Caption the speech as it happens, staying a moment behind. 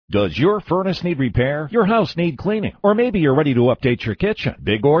Does your furnace need repair? Your house need cleaning? Or maybe you're ready to update your kitchen?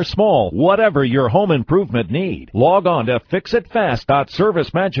 Big or small, whatever your home improvement need, log on to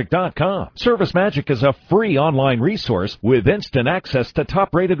fixitfast.servicemagic.com. ServiceMagic is a free online resource with instant access to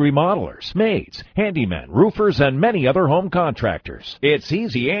top-rated remodelers, maids, handymen, roofers, and many other home contractors. It's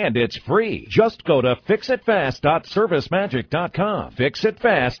easy and it's free. Just go to fixitfast.servicemagic.com.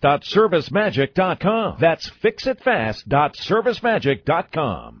 fixitfast.servicemagic.com. That's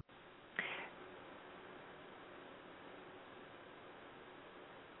fixitfast.servicemagic.com.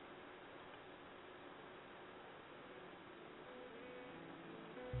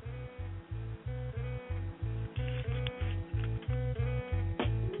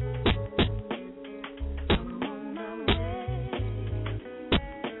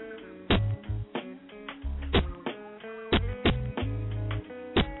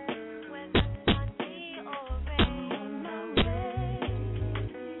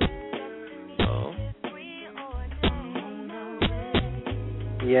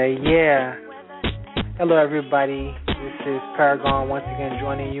 Yeah. Hello, everybody. This is Paragon once again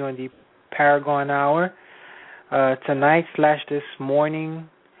joining you in the Paragon Hour. Tonight/this morning,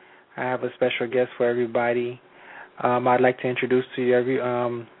 I have a special guest for everybody. I'd like to introduce to you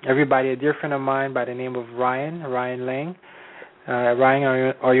everybody a dear friend of mine by the name of Ryan Laing.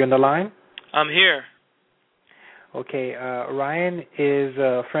 Ryan, are you on the line? I'm here. Okay, Ryan is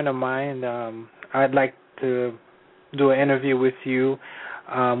a friend of mine. I'd like to do an interview with you.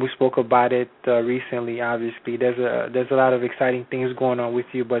 We spoke about it recently. Obviously, there's a lot of exciting things going on with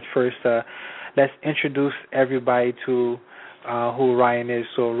you. But first, let's introduce everybody to who Ryan is.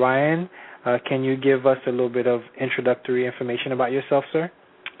 So, Ryan, can you give us a little bit of introductory information about yourself, sir?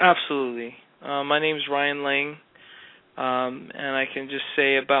 Absolutely. My name is Ryan Laing, and I can just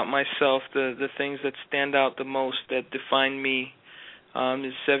say about myself the things that stand out the most that define me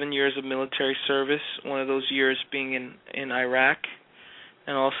is 7 years of military service. One of those years being in Iraq.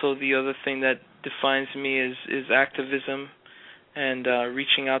 And also the other thing that defines me is activism and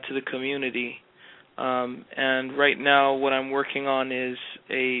reaching out to the community. And right now what I'm working on is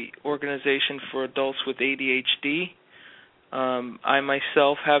a organization for adults with ADHD. I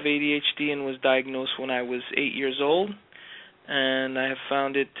myself have ADHD and was diagnosed when I was 8 years old. And I have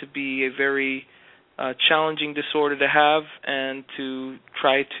found it to be a very challenging disorder to have, and to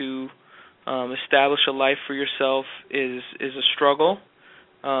try to establish a life for yourself is a struggle.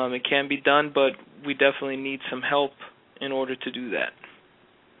 It can be done, but we definitely need some help in order to do that.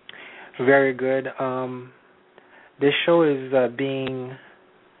 Very good. This show is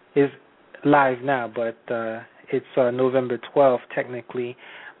live now, but it's November 12th technically.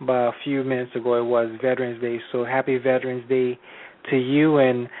 But a few minutes ago it was Veterans Day, so happy Veterans Day to you,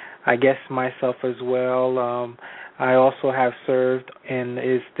 and I guess myself as well. I also have served and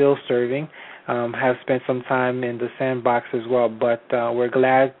is still serving. Have spent some time in the sandbox as well, but we're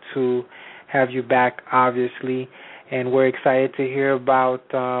glad to have you back, obviously, and we're excited to hear about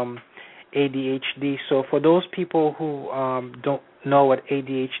ADHD. So for those people who don't know what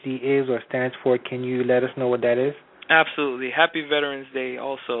ADHD is or stands for, can you let us know what that is? Absolutely. Happy Veterans Day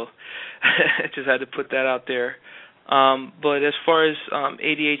also. I just had to put that out there. But as far as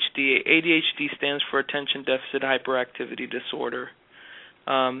ADHD stands for Attention Deficit Hyperactivity Disorder.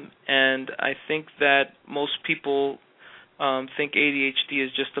 And I think that most people think ADHD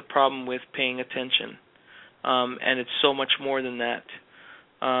is just a problem with paying attention, and it's so much more than that.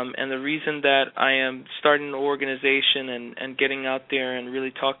 And the reason that I am starting an organization and getting out there and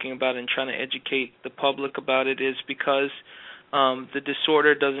really talking about it and trying to educate the public about it is because the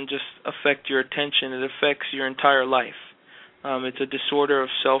disorder doesn't just affect your attention, it affects your entire life. It's a disorder of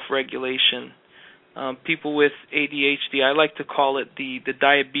self-regulation. People with ADHD, I like to call it the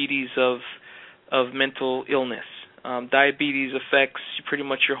diabetes of mental illness. Diabetes affects pretty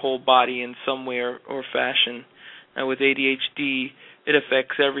much your whole body in some way or fashion. And with ADHD, it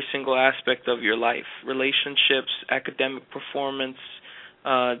affects every single aspect of your life: relationships, academic performance,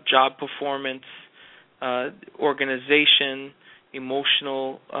 job performance, organization,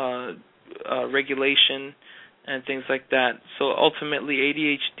 emotional regulation, and things like that. So ultimately,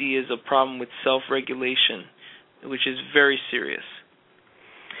 ADHD is a problem with self-regulation, which is very serious.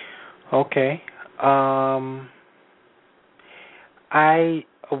 Okay. I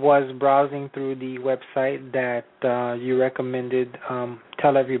was browsing through the website that you recommended.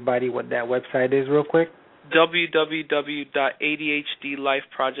 Tell everybody what that website is real quick.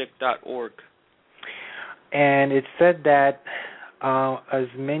 www.adhdlifeproject.org. And it said that as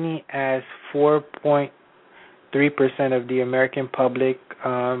many as 4.3% of the American public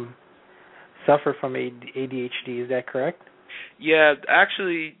suffer from ADHD. Is that correct? Yeah,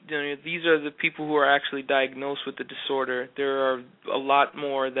 actually, these are the people who are actually diagnosed with the disorder. There are a lot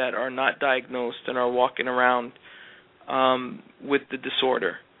more that are not diagnosed and are walking around with the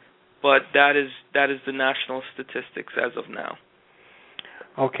disorder. But that is the national statistics as of now.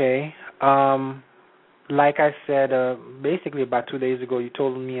 Okay. Like I said, basically about 2 days ago, you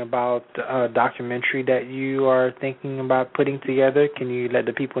told me about a documentary that you are thinking about putting together. Can you let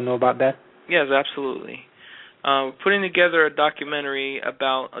the people know about that? Yes, absolutely. Putting together a documentary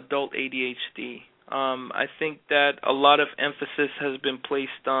about adult ADHD. I think that a lot of emphasis has been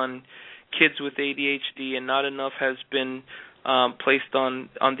placed on kids with ADHD, and not enough has been placed on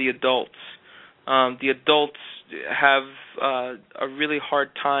the adults. The adults have a really hard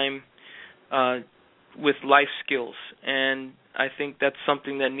time with life skills, and I think that's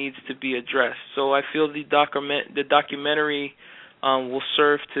something that needs to be addressed. So I feel the documentary will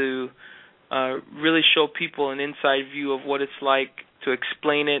serve to really show people an inside view of what it's like, to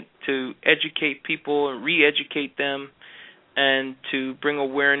explain it, to educate people and re-educate them, and to bring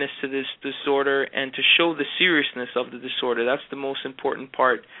awareness to this disorder and to show the seriousness of the disorder. That's the most important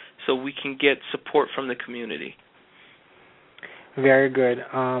part, so we can get support from the community. Very good.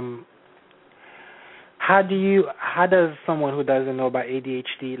 How does someone who doesn't know about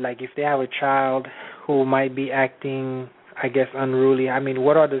ADHD, like if they have a child who might be acting, I guess, unruly, I mean,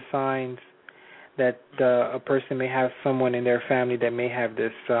 what are the signs that a person may have someone in their family that may have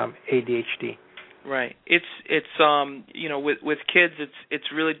this ADHD? Right. It's with kids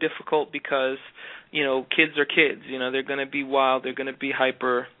it's really difficult because kids are kids. They're going to be wild, they're going to be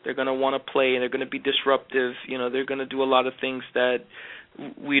hyper, they're going to want to play, and they're going to be disruptive. They're going to do a lot of things that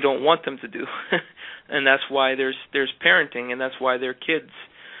we don't want them to do. And that's why there's parenting, and that's why they're kids.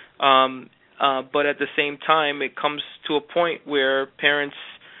 But at the same time, it comes to a point where parents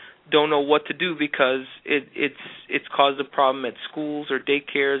don't know what to do because it's caused a problem at schools or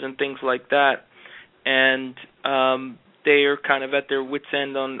daycares and things like that. And they are kind of at their wits'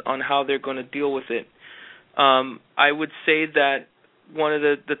 end on how they're going to deal with it. I would say that one of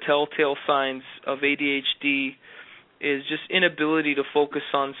the telltale signs of ADHD is just inability to focus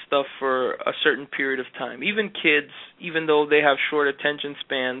on stuff for a certain period of time. Even kids, even though they have short attention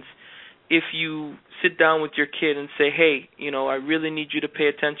spans, if you sit down with your kid and say, hey, I really need you to pay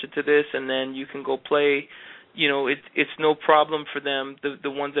attention to this, and then you can go play, it's no problem for them,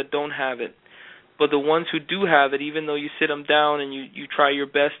 the ones that don't have it. But the ones who do have it, even though you sit them down and you try your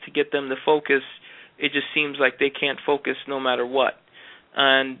best to get them to focus, it just seems like they can't focus no matter what.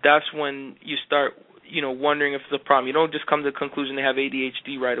 And that's when you start, wondering if it's a problem. You don't just come to the conclusion they have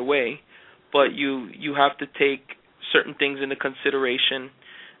ADHD right away, but you have to take certain things into consideration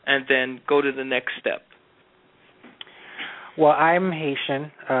and then go to the next step. Well, I'm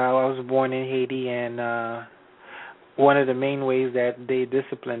Haitian. I was born in Haiti, and one of the main ways that they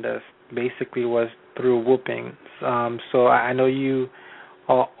disciplined us basically was through whoopings. So I know you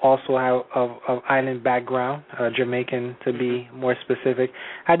also have of island background, Jamaican to be more specific.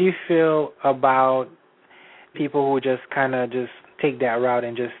 How do you feel about people who just kind of just take that route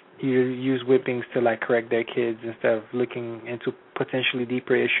and just use whippings to like correct their kids instead of looking into potentially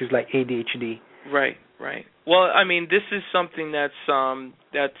deeper issues like ADHD? Right. Well, I mean, this is something that's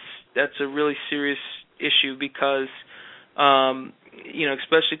a really serious issue because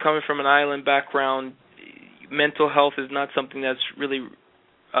especially coming from an island background, mental health is not something that's really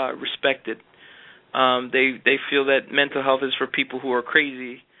respected. They feel that mental health is for people who are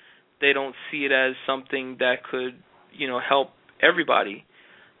crazy. They don't see it as something that could, help everybody.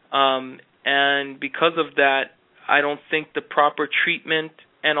 And because of that, I don't think the proper treatment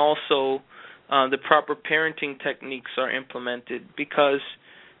and also the proper parenting techniques are implemented because,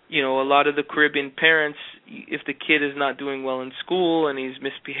 a lot of the Caribbean parents, if the kid is not doing well in school and he's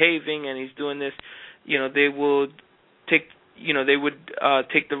misbehaving and he's doing this, they would take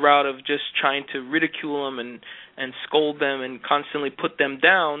the route of just trying to ridicule them and scold them and constantly put them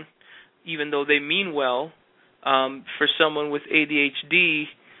down, even though they mean well. For someone with ADHD,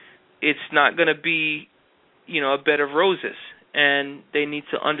 it's not going to be, a bed of roses, and they need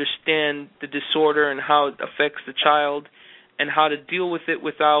to understand the disorder and how it affects the child and how to deal with it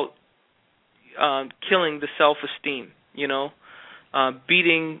without killing the self-esteem,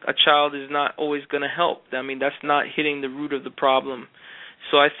 Beating a child is not always going to help. I mean, that's not hitting the root of the problem.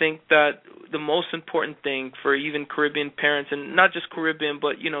 So I think that the most important thing for even Caribbean parents, and not just Caribbean,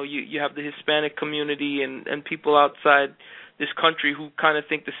 but, you have the Hispanic community and people outside this country who kind of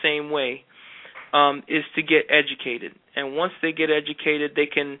think the same way, is to get educated. And once they get educated, they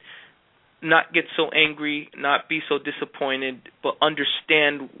can not get so angry, not be so disappointed, but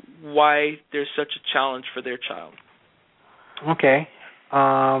understand why there's such a challenge for their child. Okay.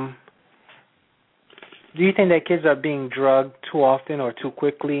 Do you think that kids are being drugged too often or too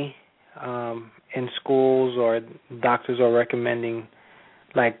quickly in schools, or doctors are recommending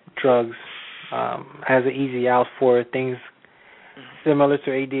like drugs as an easy out for things similar to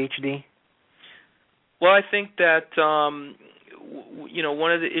ADHD? Well, I think that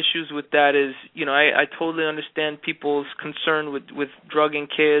one of the issues with that is, I totally understand people's concern with drugging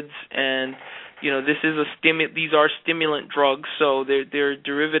kids, and this is these are stimulant drugs, so they're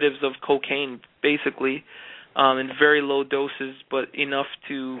derivatives of cocaine basically, in very low doses, but enough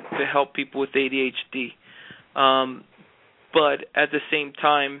to help people with ADHD. But at the same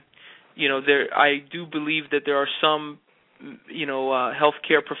time, I do believe that there are some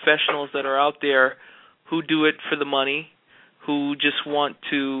healthcare professionals that are out there who do it for the money, who just want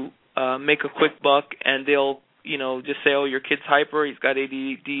to make a quick buck, and they'll just say, oh, your kid's hyper, he's got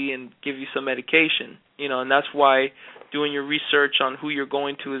ADD, and give you some medication. And that's why doing your research on who you're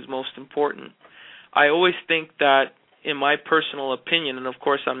going to is most important. I always think that, in my personal opinion, and of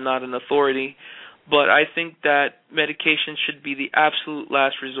course I'm not an authority, but I think that medication should be the absolute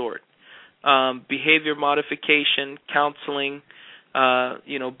last resort. Behavior modification, counseling,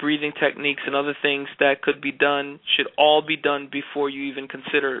 breathing techniques and other things that could be done should all be done before you even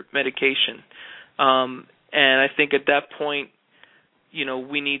consider medication. And I think at that point,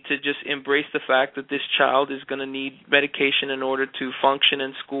 we need to just embrace the fact that this child is going to need medication in order to function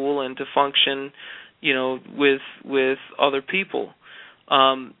in school and to function, with other people.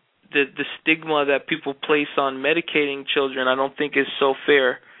 The stigma that people place on medicating children, I don't think is so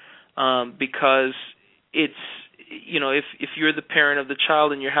fair, because it's, if you're the parent of the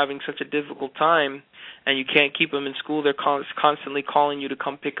child and you're having such a difficult time and you can't keep them in school, they're constantly calling you to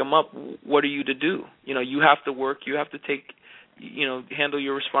come pick them up. What are you to do? You have to work. You have to handle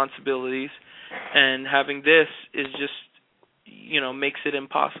your responsibilities. And having this is just, makes it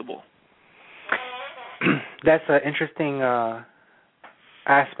impossible. That's an interesting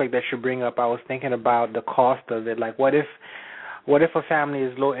aspect that you bring up. I was thinking about the cost of it. Like, what if a family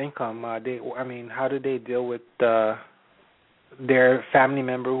is low income? How do they deal with their family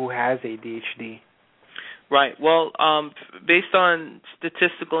member who has ADHD? Right. Well, based on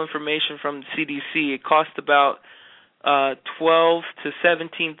statistical information from the CDC, it costs about $12,000 to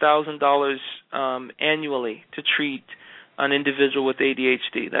 $17,000 annually to treat an individual with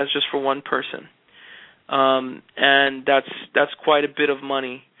ADHD. That's just for one person, and that's quite a bit of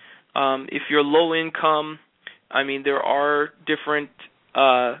money. If you're low income, there are different,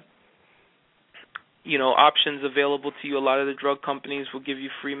 options available to you. A lot of the drug companies will give you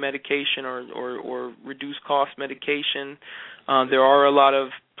free medication or reduced cost medication. There are a lot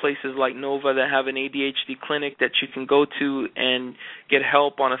of places like Nova that have an ADHD clinic that you can go to and get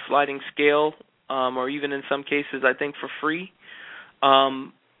help on a sliding scale, or even in some cases, I think, for free.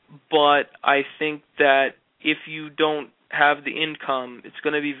 But I think that if you don't have the income, it's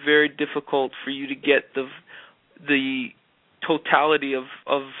going to be very difficult for you to get the totality of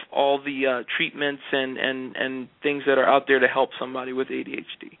all the treatments and things that are out there to help somebody with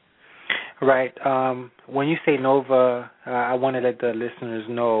ADHD. Right. When you say Nova, I want to let the listeners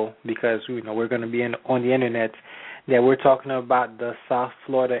know, because we're going to be on the internet, that we're talking about the South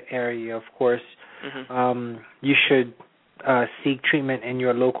Florida area. Of course, you should seek treatment in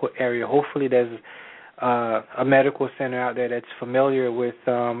your local area. Hopefully, there's a medical center out there that's familiar with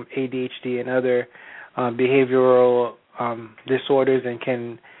ADHD and other behavioral disorders and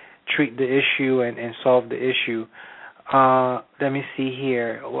can treat the issue and solve the issue. Let me see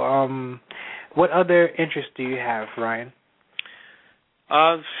here. What other interests do you have, Ryan?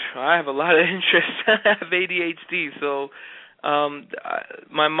 I have a lot of interests. I have ADHD, so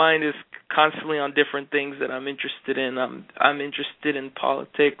my mind is constantly on different things that I'm interested in. I'm interested in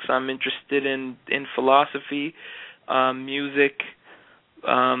politics. I'm interested in philosophy, music.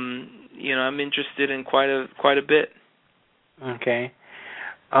 I'm interested in quite a bit. Okay.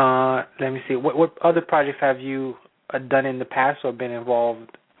 Let me see. What other projects have you done in the past or been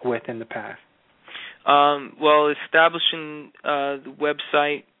involved with in the past? Well, establishing the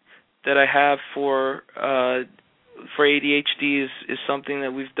website that I have for ADHD is something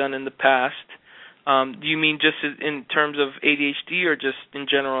that we've done in the past. Do you mean just in terms of ADHD or just in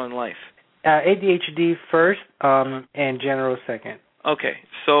general in life? ADHD first, and general second. Okay,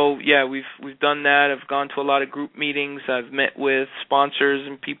 so yeah, we've done that. I've gone to a lot of group meetings. I've met with sponsors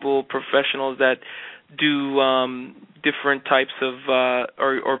and professionals that do different types of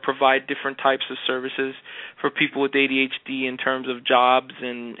or provide different types of services for people with ADHD in terms of jobs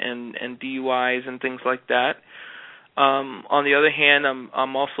and DUIs and things like that. On the other hand,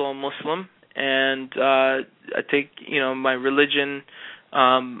 I'm also a Muslim, and I take my religion.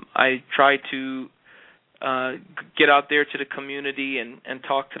 I try to get out there to the community and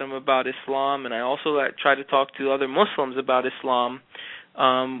talk to them about Islam, and I also try to talk to other Muslims about Islam,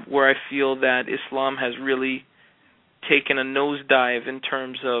 where I feel that Islam has really taken a nosedive in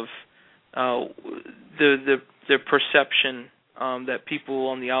terms of the perception that people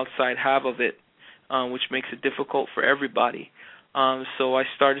on the outside have of it, which makes it difficult for everybody. So I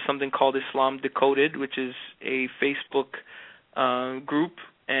started something called Islam Decoded, which is a Facebook group,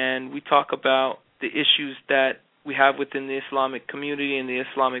 and we talk about the issues that we have within the Islamic community and the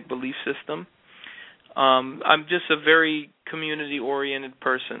Islamic belief system. I'm just a very community-oriented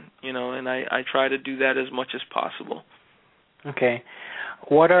person, and I try to do that as much as possible. Okay.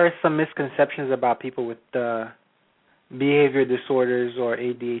 What are some misconceptions about people with behavior disorders or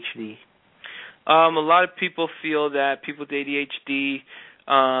ADHD? A lot of people feel that people with ADHD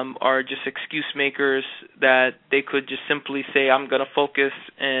are just excuse makers, that they could just simply say, I'm going to focus,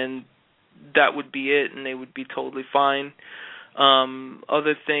 and that would be it, and they would be totally fine.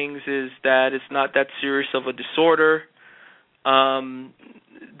 Other things is that it's not that serious of a disorder,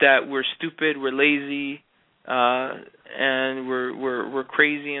 that we're stupid, we're lazy, and we're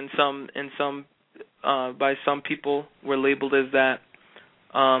crazy in some by some people. We're labeled as that.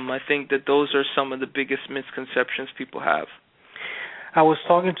 I think that those are some of the biggest misconceptions people have. I was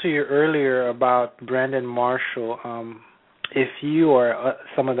talking to you earlier about Brandon Marshall. If you or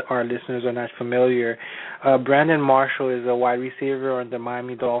some of our listeners are not familiar, Brandon Marshall is a wide receiver on the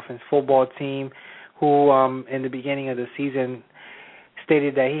Miami Dolphins football team who, in the beginning of the season,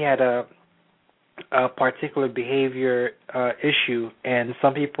 stated that he had a particular behavior issue, and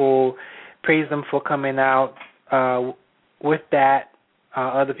some people praised him for coming out with that.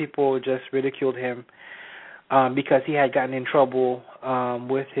 Other people just ridiculed him because he had gotten in trouble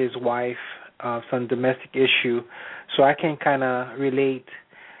with his wife, some domestic issue. So I can kind of relate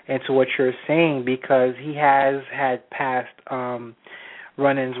into what you're saying because he has had past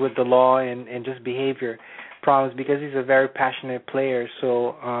run-ins with the law and just behavior problems because he's a very passionate player.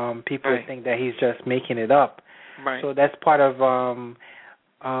 So people right. think that he's just making it up. Right. So that's part of,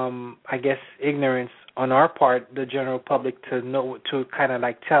 I guess, ignorance on our part, the general public, to know, to kind of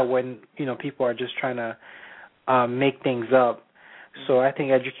like tell when people are just trying to make things up. So I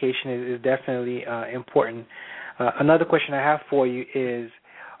think education is definitely important. Another question I have for you is,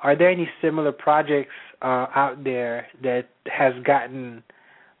 are there any similar projects out there that has gotten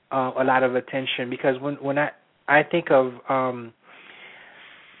a lot of attention? Because when I think of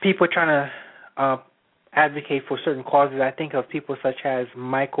people trying to advocate for certain causes, I think of people such as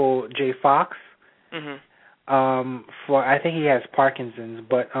Michael J. Fox. Mm-hmm. I think he has Parkinson's,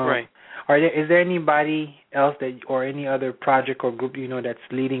 but right. Is there anybody else or any other project or group that's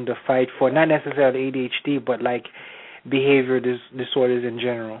leading the fight for not necessarily ADHD, but like behavior disorders in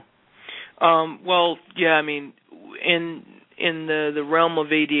general? Well, yeah, I mean, in the realm of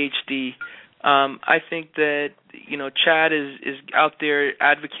ADHD, I think that Chad is out there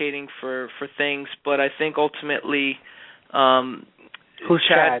advocating for things, but I think ultimately, who's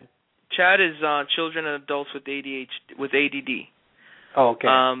Chad? Chad is children and adults with ADD. Oh, okay.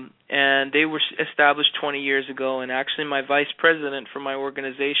 And they were established 20 years ago, and actually my vice president for my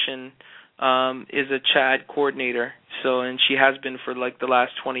organization is a Chad coordinator. And she has been for like the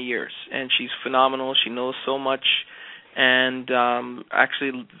last 20 years, and she's phenomenal. She knows so much, and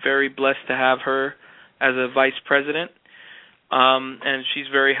actually very blessed to have her as a vice president. And she's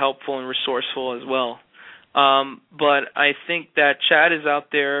very helpful and resourceful as well. But I think that Chad is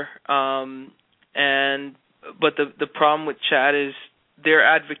out there, but the problem with Chad is they're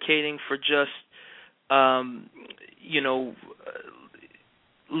advocating for just,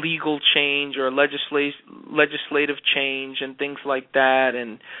 legal change or legislative change and things like that,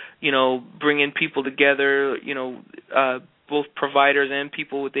 and bringing people together, both providers and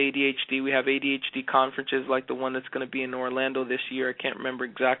people with ADHD. We have ADHD conferences like the one that's going to be in Orlando this year. I can't remember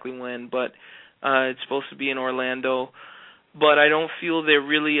exactly when, but it's supposed to be in Orlando. But I don't feel they're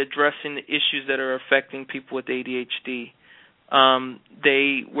really addressing the issues that are affecting people with ADHD.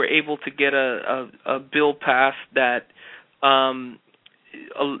 They were able to get a bill passed that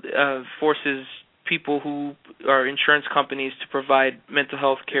forces people who are insurance companies to provide mental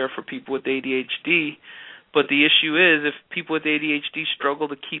health care for people with ADHD. But the issue is, if people with ADHD struggle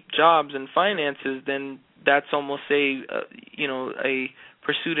to keep jobs and finances, then that's almost a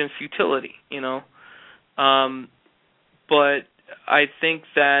pursuit in futility, But I think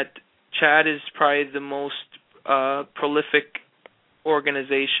that Chad is probably the most prolific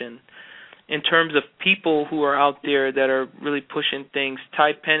organization, in terms of people who are out there that are really pushing things,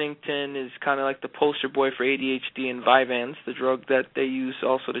 Ty Pennington is kind of like the poster boy for ADHD, and Vyvanse, the drug that they use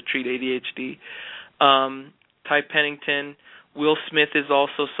also to treat ADHD. Ty Pennington. Will Smith is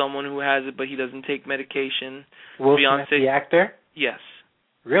also someone who has it, but he doesn't take medication. Will Beyonce, Smith, the actor? Yes.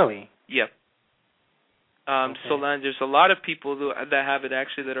 Really? Yep. Okay. So then there's a lot of people that have it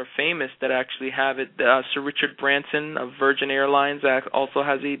actually that are famous that actually have it. Sir Richard Branson of Virgin Airlines also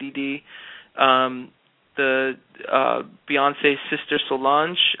has ADD. The Beyonce's sister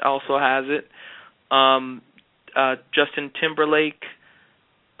Solange also has it. Justin Timberlake,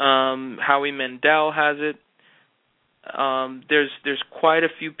 Howie Mandel has it. There's quite a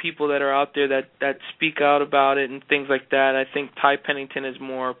few people that are out there that speak out about it and things like that. I think Ty Pennington is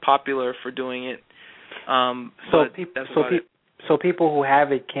more popular for doing it. So people who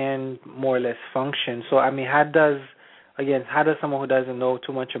have it can more or less function. So I mean, how does someone who doesn't know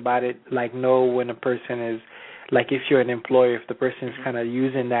too much about it know when a person is, like, if you're an employer, if the person is kind of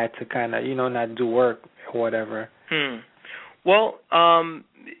using that to kind of not do work or whatever? Well,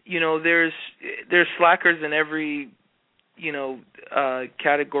 there's slackers in every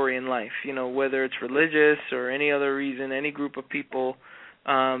category in life, whether it's religious or any other reason, any group of people,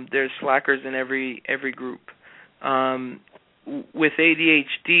 there's slackers in every group. With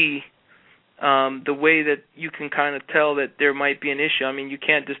ADHD, the way that you can kind of tell that there might be an issue, I mean, you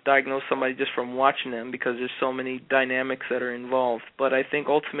can't just diagnose somebody just from watching them because there's so many dynamics that are involved. But I think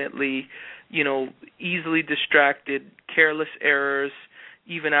ultimately, easily distracted, careless errors.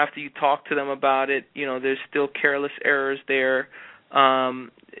 Even after you talk to them about it, there's still careless errors there,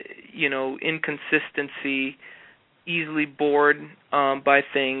 inconsistency, easily bored by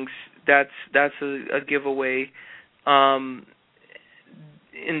things. That's a giveaway.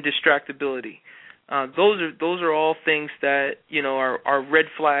 Indistractability. Those are all things that are red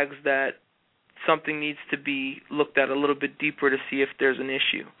flags that something needs to be looked at a little bit deeper to see if there's an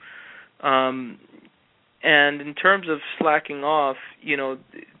issue. And in terms of slacking off,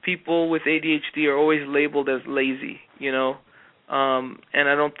 people with ADHD are always labeled as lazy, and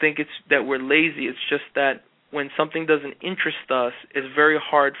I don't think it's that we're lazy. It's just that when something doesn't interest us, it's very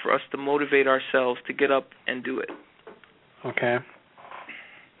hard for us to motivate ourselves to get up and do it. Okay.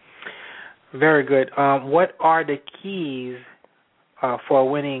 Very good. What are the keys for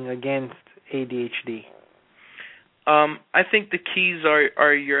winning against ADHD? I think the keys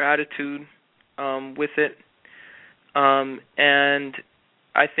are your attitude with it, and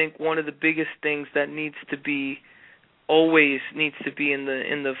I think one of the biggest things that always needs to be in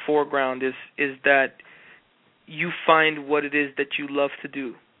the foreground is that you find what it is that you love to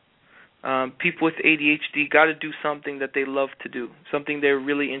do. People with ADHD got to do something that they love to do, something they're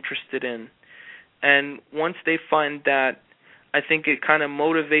really interested in, and once they find that, I think it kind of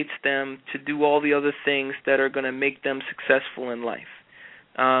motivates them to do all the other things that are going to make them successful in life.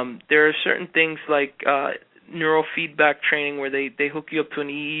 There are certain things like neurofeedback training where they hook you up to an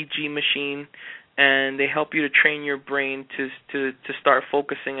EEG machine and they help you to train your brain to start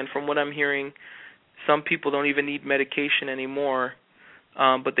focusing. And from what I'm hearing, some people don't even need medication anymore,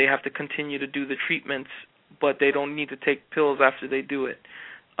 but they have to continue to do the treatments, but they don't need to take pills after they do it.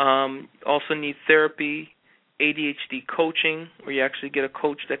 Also need therapy, ADHD coaching, where you actually get a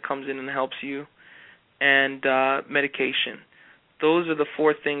coach that comes in and helps you, and medication. Those are the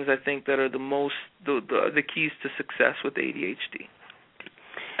four things I think that are the keys to success with ADHD,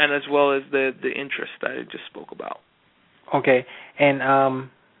 and as well as the interest that I just spoke about. Okay, and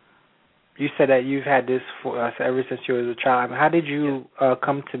you said that you've had this ever since you were a child. How did you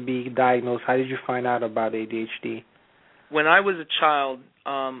come to be diagnosed? How did you find out about ADHD? When I was a child,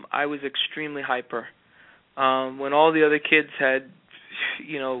 I was extremely hyper. When all the other kids had,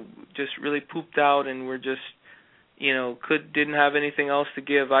 just really pooped out and were just, didn't have anything else to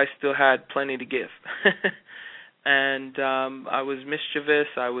give, I still had plenty to give. And I was mischievous.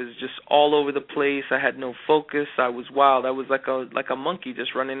 I was just all over the place. I had no focus. I was wild. I was like a monkey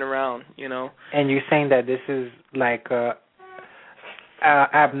just running around, And you're saying that this is like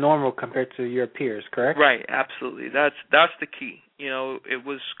abnormal compared to your peers, correct? Right, absolutely. That's the key. It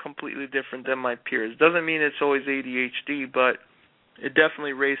was completely different than my peers. Doesn't mean it's always ADHD, but it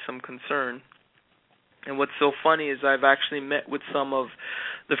definitely raised some concern. And what's so funny is I've actually met with some of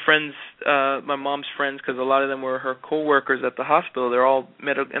the friends, my mom's friends, because a lot of them were her co-workers at the hospital. They're all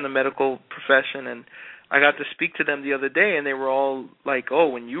in the medical profession, and I got to speak to them the other day, and they were all like, oh,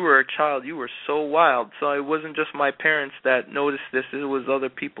 when you were a child, you were so wild. So it wasn't just my parents that noticed this. It was other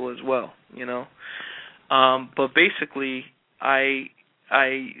people as well, But basically,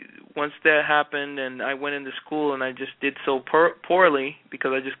 once that happened and I went into school and I just did so poorly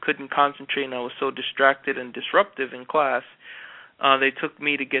because I just couldn't concentrate and I was so distracted and disruptive in class, they took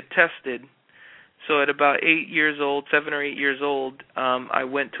me to get tested. So at about 7 or 8 years old, I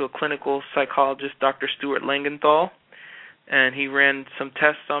went to a clinical psychologist, Dr. Stuart Langenthal, and he ran some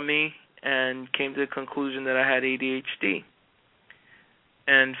tests on me and came to the conclusion that I had ADHD.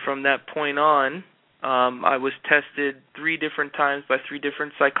 And from that point on, I was tested 3 different times by 3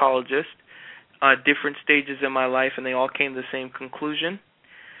 different psychologists, different stages in my life, and they all came to the same conclusion.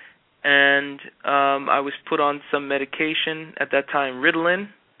 And I was put on some medication, at that time Ritalin,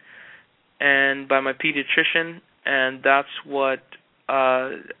 and by my pediatrician, and that's what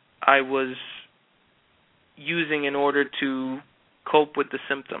I was using in order to cope with the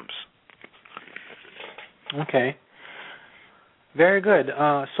symptoms. Okay. Very good.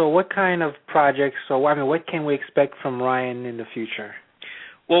 So what kind of projects, what can we expect from Ryan in the future?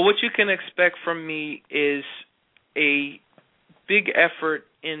 Well, what you can expect from me is a big effort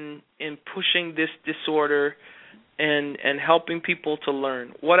in pushing this disorder and helping people to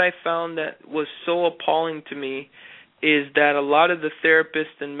learn. What I found that was so appalling to me is that a lot of the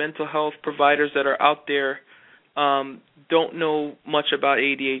therapists and mental health providers that are out there don't know much about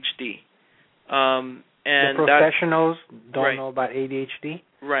ADHD. And the professionals don't right. know about ADHD?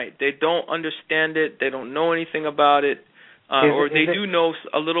 Right. They don't understand it. They don't know anything about it. They do know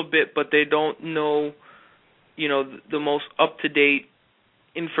a little bit, but they don't know, the most up-to-date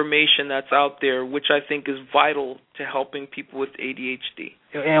information that's out there, which I think is vital to helping people with ADHD.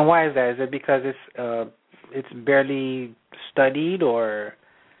 And why is that? Is it because it's barely studied, or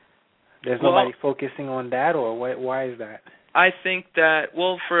there's nobody focusing on that, or why is that? I think that,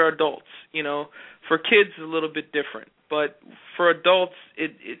 for adults, for kids a little bit different, but for adults,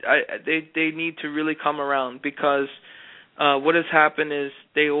 they need to really come around because what has happened is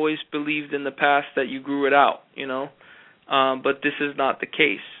they always believed in the past that you grew it out, but this is not the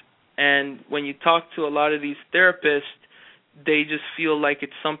case. And when you talk to a lot of these therapists, they just feel like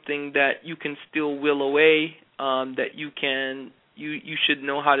it's something that you can still will away, that you should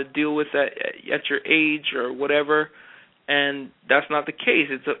know how to deal with that at your age or whatever. And that's not the case.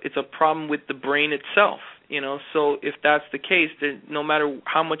 It's a problem with the brain itself, So if that's the case, then no matter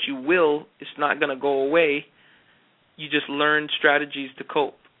how much you will, it's not going to go away. You just learn strategies to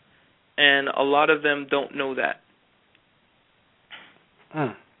cope. And a lot of them don't know that.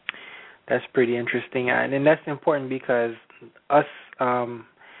 That's pretty interesting. And that's important because us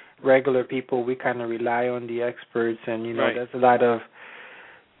regular people, we kind of rely on the experts. And, right. There's a lot of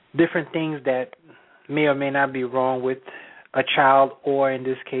different things that may or may not be wrong with a child or, in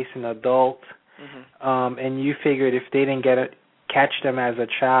this case, an adult. Mm-hmm. And you figured if they didn't catch them as a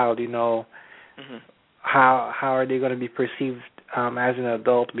child, mm-hmm. how are they going to be perceived as an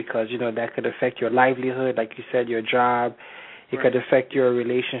adult? Because, that could affect your livelihood, like you said, your job. It right. could affect your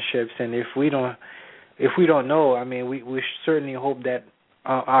relationships. And if we don't know, we certainly hope that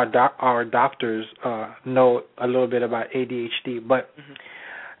our doctors know a little bit about ADHD. But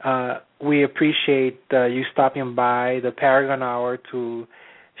we appreciate you stopping by the Paragon Hour to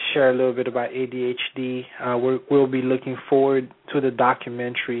share a little bit about ADHD. We'll be looking forward to the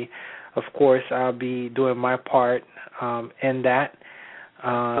documentary. Of course, I'll be doing my part in that.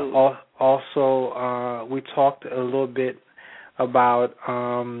 Also, we talked a little bit about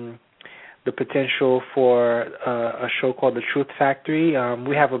the potential for a show called The Truth Factory.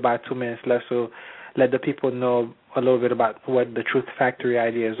 We have about 2 minutes left, so let the people know a little bit about what The Truth Factory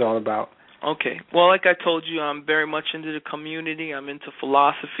idea is all about. Okay. Well, like I told you, I'm very much into the community. I'm into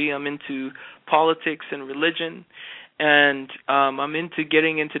philosophy. I'm into politics and religion. And I'm into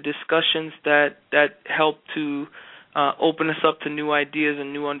getting into discussions that help to open us up to new ideas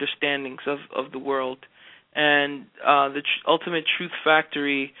and new understandings of the world. And the Ultimate Truth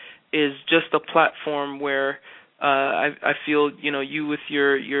Factory is just a platform where I feel you with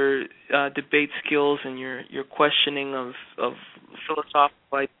your debate skills and your questioning of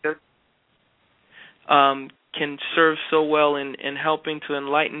philosophical ideas can serve so well in helping to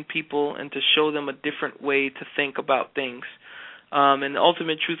enlighten people and to show them a different way to think about things. And the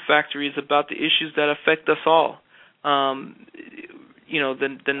Ultimate Truth Factory is about the issues that affect us all. The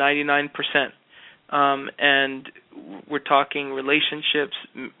 99%. And we're talking relationships,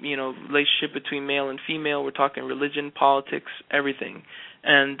 relationship between male and female. We're talking religion, politics, everything.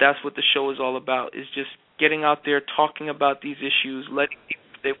 And that's what the show is all about, is just getting out there, talking about these issues, letting people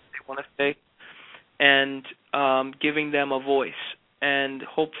say what they want to say, and giving them a voice, and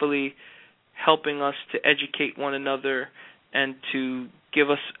hopefully helping us to educate one another and to give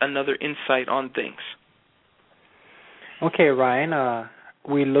us another insight on things. Okay, Ryan,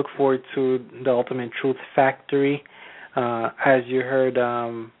 we look forward to the Ultimate Truth Factory. As you heard,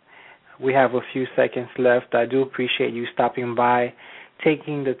 we have a few seconds left. I do appreciate you stopping by,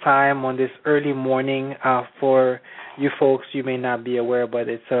 taking the time on this early morning. For you folks, you may not be aware, but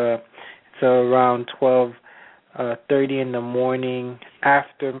it's around 12:30 in the morning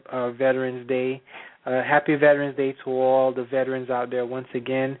after Veterans Day. Happy Veterans Day to all the veterans out there once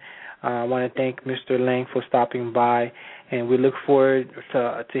again. I want to thank Mr. Laing for stopping by, and we look forward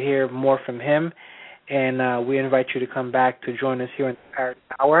to hear more from him. And we invite you to come back to join us here in the Paragon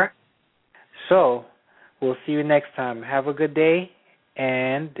Hour. So we'll see you next time. Have a good day,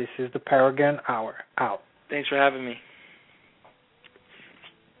 and this is the Paragon Hour. Out. Thanks for having me.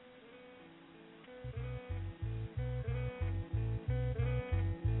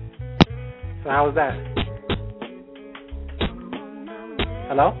 So how was that?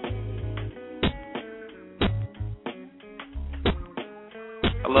 Hello?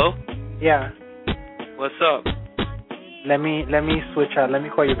 Hello? Yeah. What's up? Let me switch out. Let me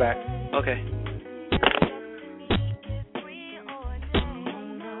call you back. Okay.